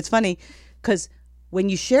with me. And it's funny because when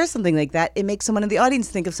you share something like that, it makes someone in the audience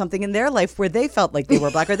think of something in their life where they felt like they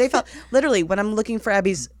were black, or they felt literally when I'm looking for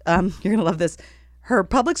Abby's, you're going to love this, her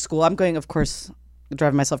public school, I'm going, of course,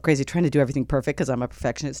 driving myself crazy trying to do everything perfect because I'm a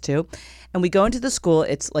perfectionist too. And we go into the school,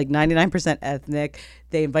 it's 99% ethnic.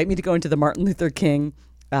 They invite me to go into the Martin Luther King,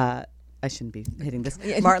 I shouldn't be hitting this,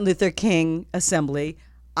 Martin Luther King assembly.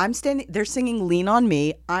 I'm standing, they're singing Lean on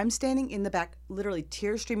Me. I'm standing in the back, literally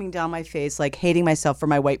tears streaming down my face, hating myself for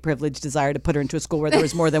my white privilege desire to put her into a school where there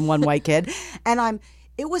was more than one white kid. And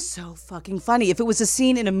it was so fucking funny. If it was a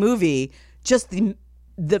scene in a movie, just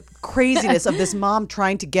the craziness of this mom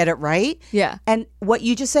trying to get it right. Yeah. And what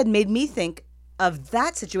you just said made me think of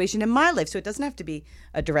that situation in my life. So it doesn't have to be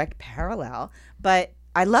a direct parallel, but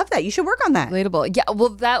I love that. You should work on that. Relatable. Yeah. Well,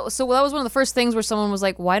 that was one of the first things where someone was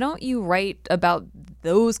like, why don't you write about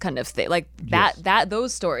those kind of things, like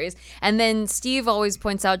those stories. And then Steve always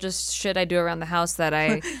points out just shit I do around the house that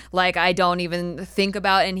I like I don't even think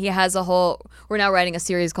about. And he has we're now writing a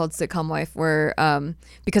series called Sitcom Wife, where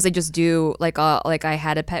because I just do like I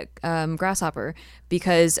had a pet grasshopper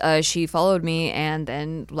because she followed me, and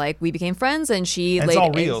then like we became friends, and it's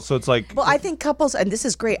all real. So it's like, well, I think couples, and this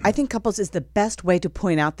is great, I think couples is the best way to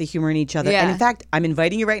point out the humor in each other. Yeah. And in fact, I'm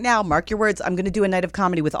inviting you right now, mark your words, I'm going to do a night of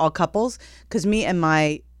comedy with all couples, because me and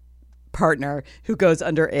my partner, who goes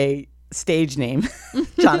under a stage name,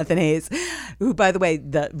 Jonathan Hayes, who, by the way,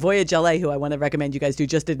 the Voyage LA, who I want to recommend you guys do,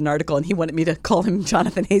 just did an article, and he wanted me to call him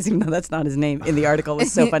Jonathan Hayes, even though that's not his name in the article. It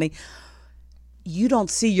was so funny. You don't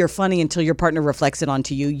see you're funny until your partner reflects it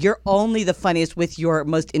onto you. You're only the funniest with your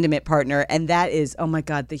most intimate partner. And that is, oh my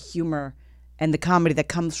God, the humor and the comedy that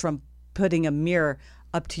comes from putting a mirror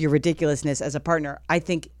up to your ridiculousness as a partner. I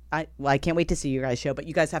think, I can't wait to see you guys' show, but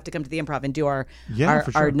you guys have to come to the Improv and do our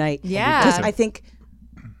night. Yeah. Because I think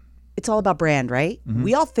it's all about brand, right? Mm-hmm.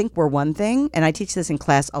 We all think we're one thing, and I teach this in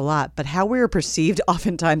class a lot, but how we're perceived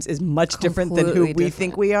oftentimes is much different than who we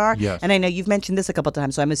think we are. Yes. And I know you've mentioned this a couple of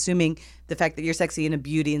times, so I'm assuming the fact that you're sexy and a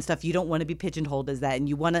beauty and stuff, you don't want to be pigeonholed as that, and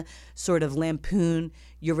you want to sort of lampoon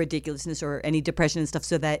your ridiculousness or any depression and stuff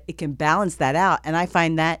so that it can balance that out. And I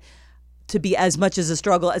find that to be as much as a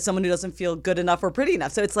struggle as someone who doesn't feel good enough or pretty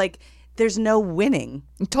enough. So it's like, there's no winning.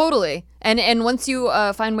 Totally. And once you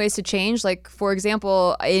find ways to change, like, for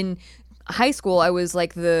example, in high school, I was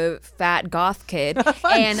like the fat goth kid,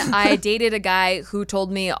 and I dated a guy who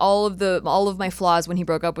told me all of my flaws when he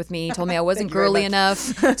broke up with me. He told me I wasn't girly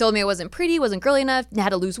enough, told me I wasn't pretty, wasn't girly enough, had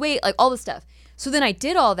to lose weight, like all this stuff. So then I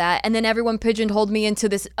did all that, and then everyone pigeonholed me into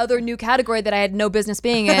this other new category that I had no business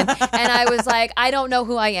being in, and I was like, I don't know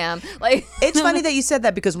who I am. Like, it's funny that you said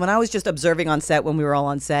that, because when I was just observing on set, when we were all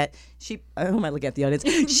on set, who am I looking at the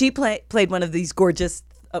audience? She played one of these gorgeous,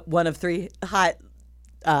 one of three hot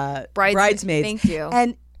bridesmaids. Thank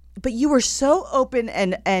you. But you were so open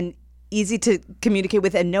and easy to communicate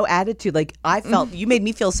with, and no attitude. Like, I felt you made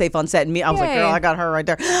me feel safe on set, and I was like, girl, I got her right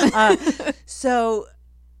there. So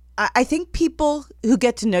I think people who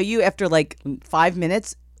get to know you after like 5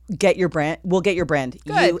 minutes will get your brand.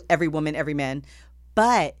 Good. You, every woman, every man.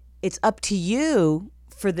 But it's up to you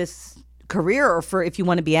for this career, or for if you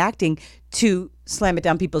want to be acting, to slam it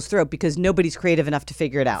down people's throat, because nobody's creative enough to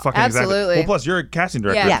figure it out. Fucking Absolutely. Exactly. Well, plus you're a casting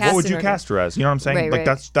director. Yeah, what would you casting cast her as? You know what I'm saying? Right, like right.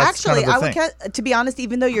 that's Actually, kind of the thing. To be honest,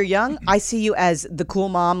 even though you're young, I see you as the cool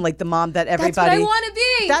mom, like the mom that everybody. That's what I want to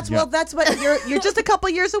be. That's what you're just a couple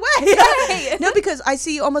years away. No, because I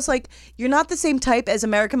see you almost like you're not the same type as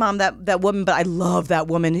American Mom, that woman, but I love that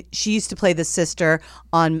woman. She used to play the sister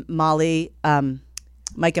on Molly.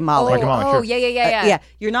 Mike and Molly. Mike and Molly, sure. Yeah.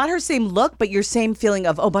 You're not her same look, but your same feeling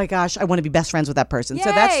of, oh my gosh, I want to be best friends with that person. Yay.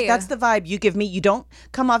 So that's the vibe you give me. You don't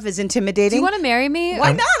come off as intimidating. Do you want to marry me?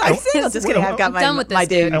 Why not? I'm single. Just kidding. I've got I'm done with this, my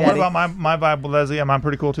dude. dude. And what about my vibe with Lesley? Am I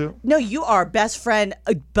pretty cool too? No, you are best friend,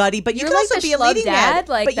 buddy, but you You're can like also the be a schlub leading dad,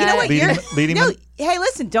 man. like but you know that. what? Leading no. man? Hey,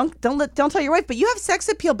 listen, don't tell your wife, but you have sex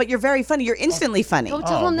appeal, but you're very funny. You're instantly funny. Don't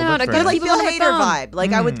tell him well, now. that's To fair. You're like keep him Bill on my Hader thumb. vibe.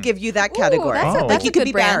 Like, I would give you that category. Ooh, Oh. that's you a could good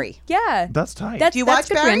be brand. Barry. Yeah. That's tight. That's, Do you that's watch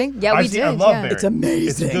good Barry? branding. Yeah, we did. I love yeah. Barry. It's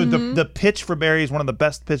amazing. The pitch for Barry is one of the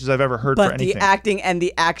best pitches I've ever heard for But anything. the acting and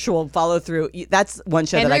the actual follow through, that's one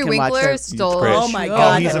show that I Henry can watch. Winkler for- stole. great. Oh my the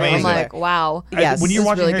God, show. he's amazing. I'm like, wow. Yes. When you're This is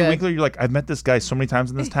watching really Henry good. Winkler, you're like, I've met this guy so many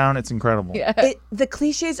times in this town. It's incredible. Yeah. The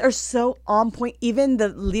cliches are so on point. Even the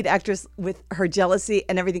lead actress with her jealousy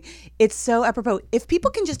and everything, it's so apropos. If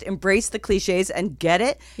people can just embrace the cliches and get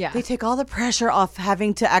it, Yeah. they take all the pressure off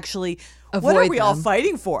having to actually. What Avoid are we all them.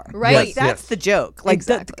 fighting for? Right. Yes, That's yes. the joke. Like,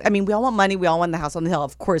 Exactly. I mean, we all want money. We all want the house on the hill.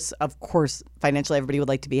 Of course, financially, everybody would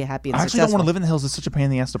like to be happy and I actually successful. don't want to live in the hills. It's such a pain in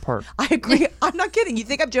the ass to park. I agree. I'm not kidding. You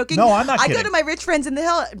think I'm joking? No, I'm not I go kidding. to my rich friends in the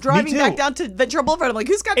hill, driving too. back down to Ventura Boulevard. I'm like,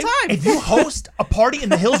 who's got time? If you host a party in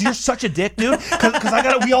the hills, you're such a dick, dude.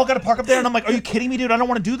 Because we all got to park up there, and I'm like, are you kidding me, dude? I don't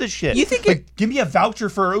want to do this shit. You think like, give me a voucher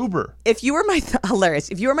for Uber? If you were my hilarious,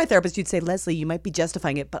 if you were my therapist, you'd say, Lesley, you might be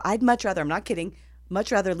justifying it, but I'd much rather, I'm not kidding, much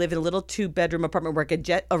rather live in a little 2-bedroom apartment where I could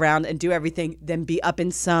jet around and do everything than be up in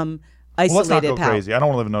some Well, let's not isolated go crazy. I don't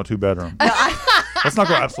want to live in no 2-bedroom. Let's not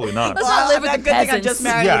go absolutely not. Let's not live with the good thing I peasants. just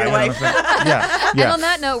married Yeah, your you know wife. what I'm saying? Yeah. And on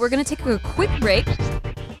that note, we're going to take a quick break.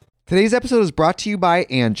 Today's episode is brought to you by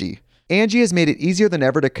Angie. Angie has made it easier than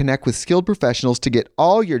ever to connect with skilled professionals to get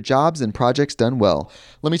all your jobs and projects done well.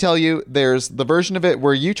 Let me tell you, there's the version of it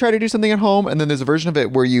where you try to do something at home, and then there's a version of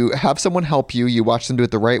it where you have someone help you, you watch them do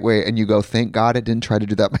it the right way, and you go, thank God I didn't try to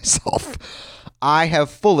do that myself. I have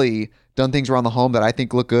fully done things around the home that I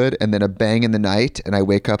think look good, and then a bang in the night, and I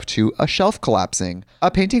wake up to a shelf collapsing,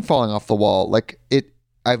 a painting falling off the wall. Like,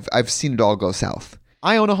 I've seen it all go south.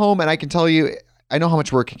 I own a home, and I can tell you, I know how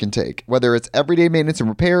much work it can take. Whether it's everyday maintenance and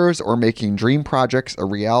repairs or making dream projects a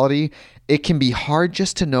reality, it can be hard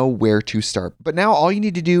just to know where to start. But now all you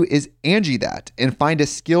need to do is Angie that and find a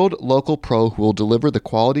skilled local pro who will deliver the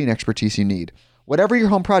quality and expertise you need. Whatever your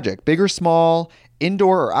home project, big or small,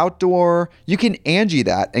 indoor or outdoor, you can Angie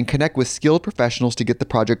that and connect with skilled professionals to get the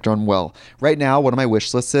project done well. Right now, one of my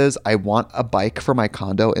wish lists is I want a bike for my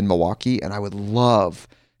condo in Milwaukee, and I would love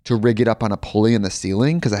to rig it up on a pulley in the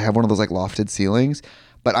ceiling because I have one of those like lofted ceilings,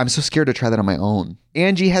 but I'm so scared to try that on my own.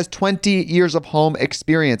 Angie has 20 years of home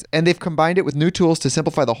experience, and they've combined it with new tools to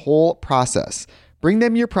simplify the whole process. Bring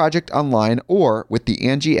them your project online or with the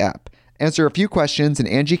Angie app. Answer a few questions and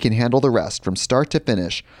Angie can handle the rest from start to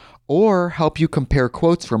finish, or help you compare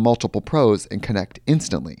quotes from multiple pros and connect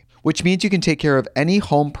instantly, which means you can take care of any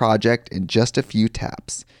home project in just a few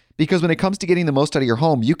taps. Because when it comes to getting the most out of your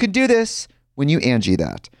home, you can do this when you Angie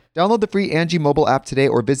that. Download the free Angie mobile app today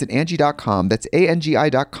or visit Angie.com. That's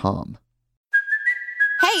ANGI.com.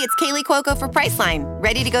 Hey, it's Kaylee Cuoco for Priceline.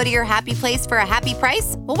 Ready to go to your happy place for a happy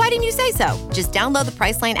price? Well, why didn't you say so? Just download the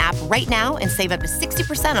Priceline app right now and save up to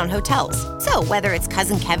 60% on hotels. So whether it's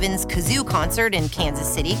Cousin Kevin's Kazoo Concert in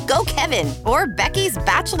Kansas City, go Kevin, or Becky's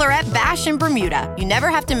Bachelorette Bash in Bermuda, you never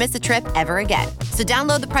have to miss a trip ever again. So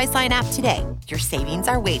download the Priceline app today. Your savings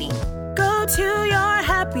are waiting. Go to your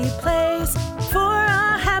happy place for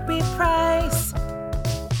a happy price.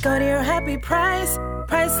 Go to your happy price,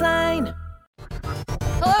 Priceline.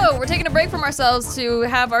 Hello, we're taking a break from ourselves to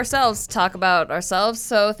have ourselves talk about ourselves.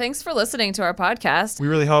 So thanks for listening to our podcast. We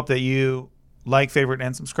really hope that you like, favorite,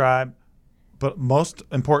 and subscribe. But most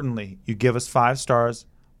importantly, you give us 5 stars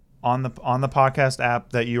on the podcast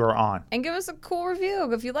app that you are on. And give us a cool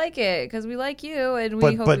review if you like it, because we like you and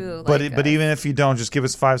we hope you like but us. even if you don't, just give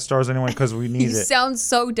us 5 stars anyway because we need You it. sound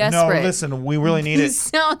so desperate. No, listen, we really need You it.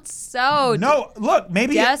 sound so No, look,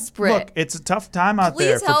 maybe desperate. Look, it's a tough time out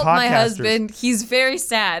there Please for help podcasters. my husband. He's very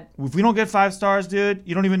sad. If we don't get 5 stars, dude,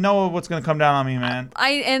 you don't even know what's going to come down on me, man.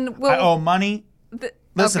 I owe money.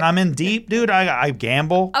 Listen, okay. I'm in deep, dude. I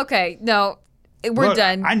gamble. Okay, no. We're Look,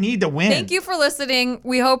 done. I need to win. Thank you for listening.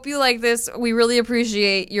 We hope you like this. We really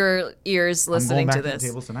appreciate your ears listening I'm to going back this. to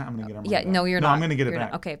the table tonight. I'm going to get it. Yeah, no, you're not. No, I'm going to get it You're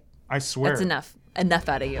back. not. Okay. I swear. That's enough. Enough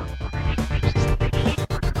out of you.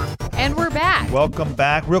 And we're back. Welcome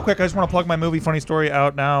back. Real quick, I just want to plug my movie Funny Story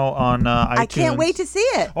out now on iTunes. I can't wait to see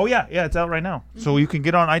it. Oh, yeah, it's out right now. So you can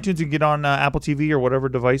get on iTunes, you can get on Apple TV or whatever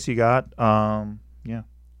device you got. Yeah.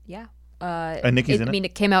 Yeah. And Nikki's in it. I mean,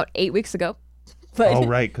 it came out 8 weeks ago. But Oh,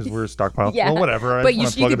 right, because we're stockpiled. Yeah. Well, whatever. I But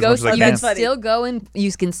just you wanna can plug it go. as much as I You can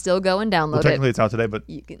can. still go and download Well, technically it. it's out today, but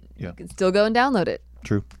You can yeah. you can still go and download it.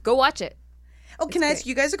 True. Go watch it. Oh, can I ask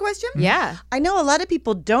you guys a question? Yeah. I know a lot of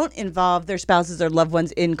people don't involve their spouses or loved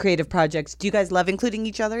ones in creative projects. Do you guys love including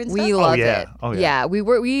each other in stuff? We love yeah. it. Oh, yeah. We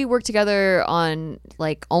work together on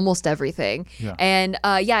like almost everything. Yeah. And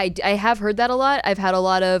I have heard that a lot. I've had a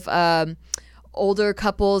lot of older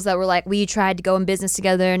couples that were like, we tried to go in business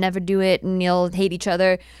together and never do it, and you'll hate each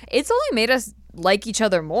other. It's only made us like each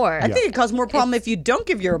other more. I think it causes more problem if you don't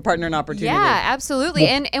give your partner an opportunity. Yeah, absolutely.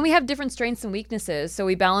 And we have different strengths and weaknesses, so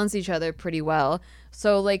we balance each other pretty well.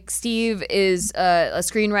 So like Steve is a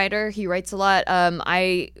screenwriter. He writes a lot.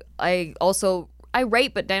 I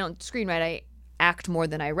write, but I don't screenwrite. I act more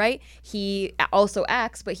than I write. He also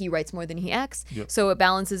acts, but he writes more than he acts. Yep. So it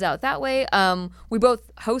balances out that way. We both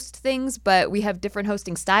host things, but we have different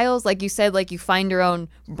hosting styles. Like you said, like you find your own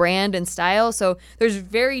brand and style. So there's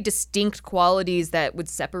very distinct qualities that would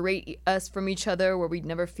separate us from each other, where we'd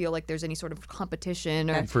never feel like there's any sort of competition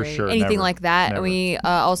or For sure. anything never, like that. never. And we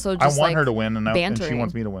also I just want like her to win, and she bantering.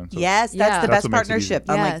 wants me to win. So. Yes, Yeah. that's the That's best what makes it easy. partnership,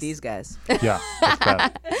 unlike Yes. these guys. Yeah, that's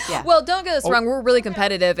bad. Yeah. Well, don't get us wrong. We're really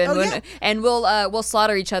competitive, and Oh, yeah. and we'll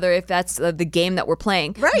slaughter each other if that's the game that we're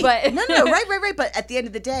playing. Right. But No, right. But at the end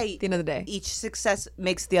of the day, each success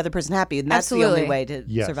makes the other person happy, and that's the Absolutely. only way to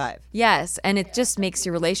Yes. survive. Yes, and it just makes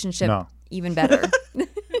your relationship No. even better.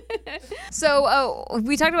 So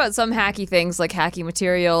we talked about some hacky things like hacky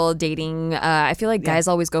material, dating. I feel like guys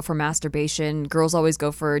always go for masturbation. Girls always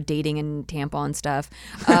go for dating and tampon stuff.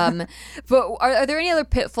 But are there any other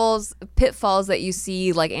pitfalls that you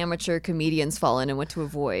see like amateur comedians fall in and what to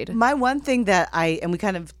avoid? My one thing that we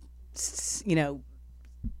kind of,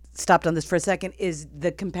 stopped on this for a second, is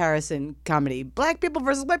the comparison comedy. Black people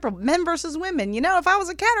versus white people, men versus women. If I was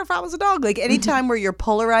a cat or if I was a dog. Like anytime where you're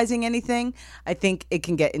polarizing anything, I think it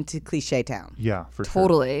can get into cliche town. Yeah, for sure.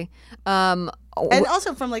 Totally. And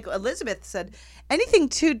also from like Elizabeth said, anything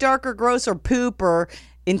too dark or gross or poop or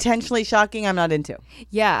intentionally shocking, I'm not into.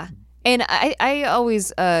 Yeah. And I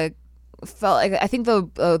always felt like, I think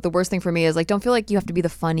the worst thing for me is like, don't feel like you have to be the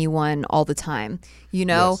funny one all the time, you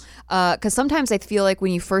know? Because sometimes I feel like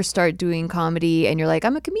when you first start doing comedy and you're like,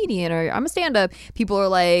 I'm a comedian or I'm a stand-up, people are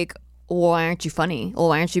like, well, why aren't you funny? Well,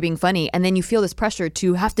 why aren't you being funny? And then you feel this pressure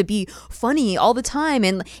to have to be funny all the time.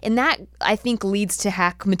 And that, I think, leads to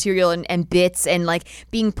hack material and bits and like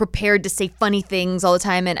being prepared to say funny things all the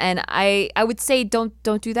time. And I would say don't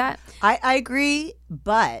do that. I agree,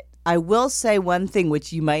 but I will say one thing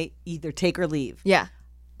which you might either take or leave. Yeah.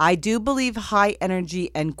 I do believe high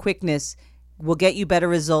energy and quickness will get you better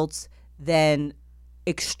results than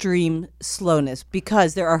extreme slowness,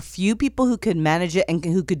 because there are few people who could manage it and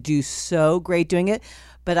who could do so great doing it.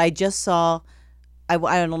 But I just saw, I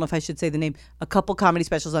don't know if I should say the name, a couple comedy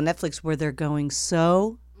specials on Netflix where they're going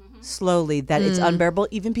so slowly that it's unbearable.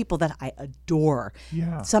 Even people that I adore.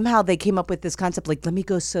 Yeah. Somehow they came up with this concept like, let me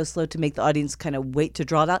go so slow to make the audience kind of wait to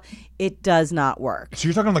draw it out. It does not work. So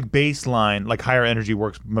you're talking like baseline, like higher energy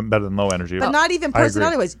works better than low energy. But not even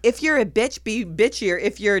personality-wise. If you're a bitch, be bitchier.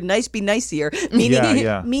 If you're nice, be nicer.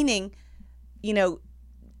 Meaning, meaning, you know,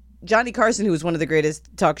 Johnny Carson, who was one of the greatest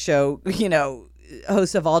talk show,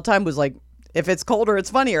 hosts of all time, was like, if it's colder,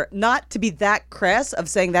 it's funnier. Not to be that crass of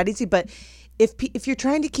saying that easy, but if you're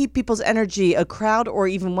trying to keep people's energy, a crowd or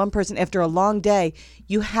even one person after a long day,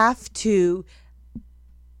 you have to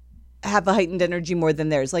have a heightened energy more than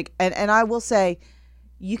theirs. Like, and I will say,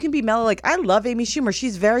 you can be mellow. Like, I love Amy Schumer.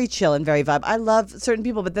 She's very chill and very vibe. I love certain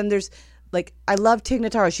people, but then there's like, I love Tig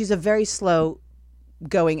Notaro. She's a very slow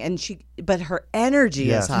going, but her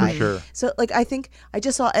energy is high. For sure. So like, I think I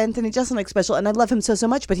just saw Anthony Jeselnik special, and I love him so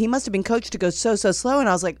much, but he must have been coached to go so slow, and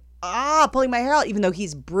I was like, pulling my hair out, even though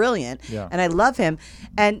he's brilliant and I love him.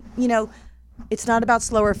 And it's not about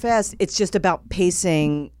slow or fast. It's just about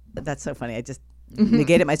pacing. That's so funny. I just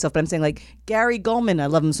negated myself, but I'm saying like Gary Goldman, I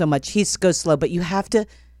love him so much. He goes slow, but you have to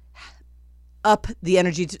up the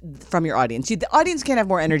energy from your audience. The audience can't have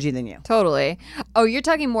more energy than you. Totally. Oh, you're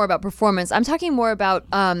talking more about performance. I'm talking more about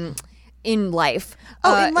in life.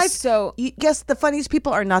 In life. So yes, the funniest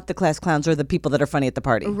people are not the class clowns or the people that are funny at the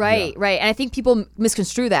party. Right. And I think people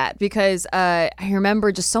misconstrue that because I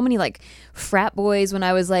remember just so many like frat boys when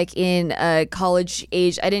I was like in college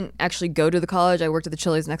age. I didn't actually go to the college. I worked at the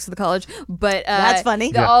Chili's next to the college. But that's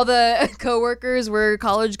funny. All the coworkers were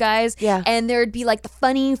college guys. Yeah. And there'd be like the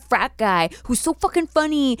funny frat guy who's so fucking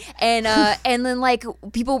funny. And and then like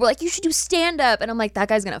people were like, you should do stand up. And I'm like, that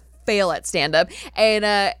guy's gonna fail at stand-up, and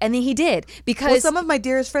then he did, because some of my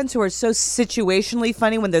dearest friends who are so situationally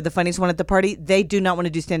funny when they're the funniest one at the party, they do not want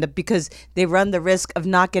to do stand-up because they run the risk of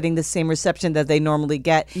not getting the same reception that they normally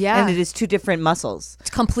get. And it is two different muscles.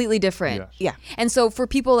 It's completely different. Yeah. And so for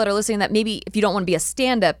people that are listening, that maybe if you don't want to be a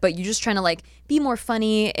stand-up, but you're just trying to like be more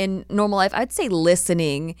funny in normal life, I'd say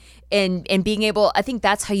listening and being able, I think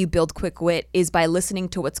that's how you build quick wit, is by listening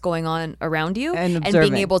to what's going on around you and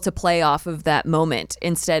being able to play off of that moment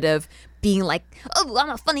instead of being like, oh,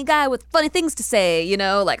 I'm a funny guy with funny things to say,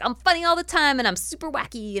 like I'm funny all the time and I'm super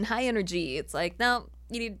wacky and high energy. It's like, no,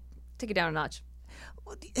 you need to take it down a notch.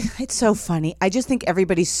 It's so funny. I just think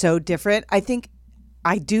everybody's so different.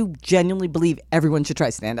 I do genuinely believe everyone should try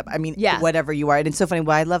stand-up. I mean, whatever you are. And it's so funny.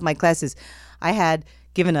 Why I love my classes, I had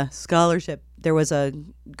given a scholarship. There was a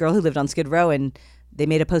girl who lived on Skid Row, and they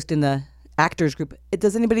made a post in the actors group.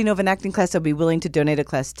 Does anybody know of an acting class that would be willing to donate a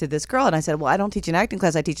class to this girl? And I said, well, I don't teach an acting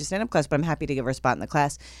class. I teach a stand-up class, but I'm happy to give her a spot in the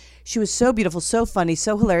class. She was so beautiful, so funny,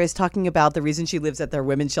 so hilarious, talking about the reason she lives at their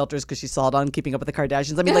women's shelters because she saw it on Keeping Up with the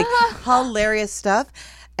Kardashians. I mean, like, hilarious stuff.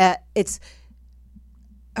 It's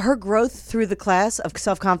her growth through the class of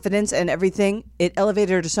self-confidence and everything, it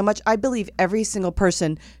elevated her to so much. I believe every single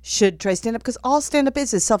person should try stand-up, because all stand-up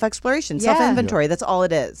is self-exploration, self-inventory. That's all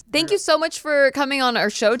it is. Thank you so much for coming on our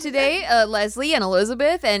show today, Lesley and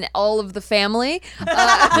Elizabeth and all of the family.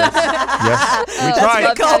 Yes. We tried.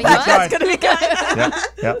 It's going to be good.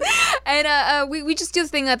 Yeah. And we just do this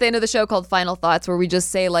thing at the end of the show called Final Thoughts, where we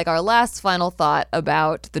just say like our last final thought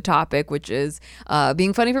about the topic, which is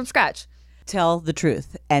being funny from scratch. Tell the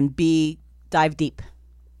truth and dive deep.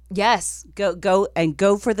 Yes.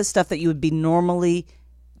 Go for the stuff that you would be normally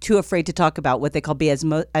too afraid to talk about, what they call be as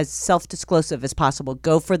self-disclosive as possible.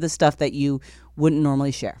 Go for the stuff that you wouldn't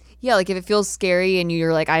normally share. Yeah, like if it feels scary and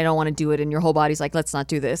you're like, I don't want to do it, and your whole body's like, let's not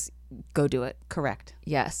do this, go do it. Correct.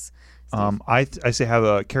 Yes. I say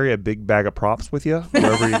carry a big bag of props with you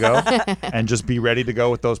wherever you go, and just be ready to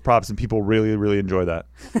go with those props, and people really, really enjoy that.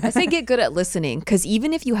 I say get good at listening, because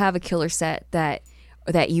even if you have a killer set that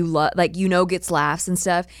you love, like gets laughs and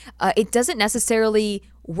stuff, it doesn't necessarily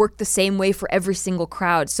work the same way for every single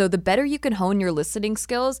crowd. So the better you can hone your listening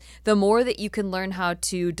skills, the more that you can learn how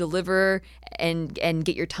to deliver and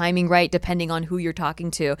get your timing right depending on who you're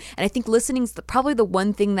talking to. And I think listening's probably the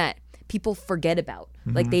one thing that people forget about.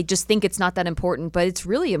 Like they just think it's not that important, but it's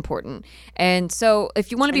really important. And so if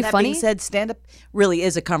you want to be funny, being said, stand-up really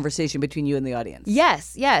is a conversation between you and the audience.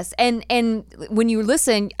 Yes. And when you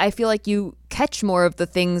listen, I feel like you catch more of the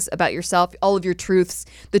things about yourself, all of your truths,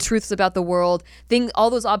 the truths about the world, all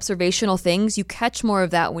those observational things. You catch more of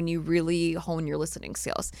that when you really hone your listening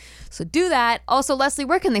skills. So do that. Also, Lesley,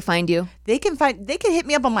 where can they find you? They can hit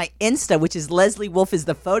me up on my Insta, which is Lesley Wolff is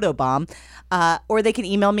the photo bomb, or they can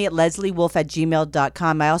email me at lesliewolff@gmail.com.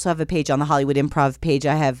 I also have a page on the Hollywood Improv page.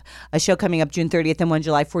 I have a show coming up June 30th and one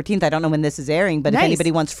July 14th. I don't know when this is airing, but if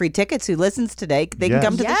anybody wants free tickets who listens today, they can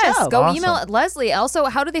come to the show. Go email Lesley. Also,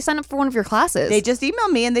 how do they sign up for one of your classes? They just email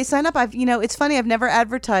me and they sign up. It's funny. I've never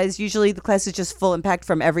advertised. Usually the class is just full impact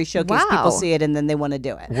from every showcase. Wow. People see it and then they want to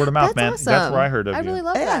do it. Word of mouth, That's man. awesome. That's where I heard of I you. really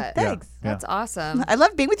love that. Thanks. That's awesome. I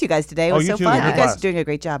love being with you guys today. It was you so too. fun. It was You a guys blast. are doing a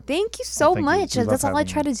great job. Thank you so thank you. much. We love That's all I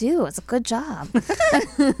having try you. to do. It's a good job.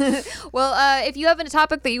 Well, if you have a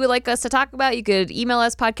topic that you would like us to talk about, you could email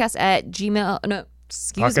us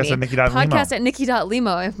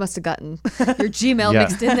podcast@nikki.limo. I must have gotten your Gmail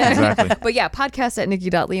mixed in there. Exactly. But yeah,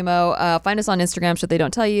 podcast@nikki.limo. Find us on Instagram, Should They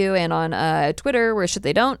Don't Tell You, and on Twitter, where Should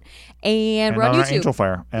They Don't. And we're on our YouTube. Angel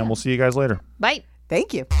Fire. And we'll see you guys later. Bye.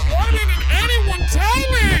 Thank you.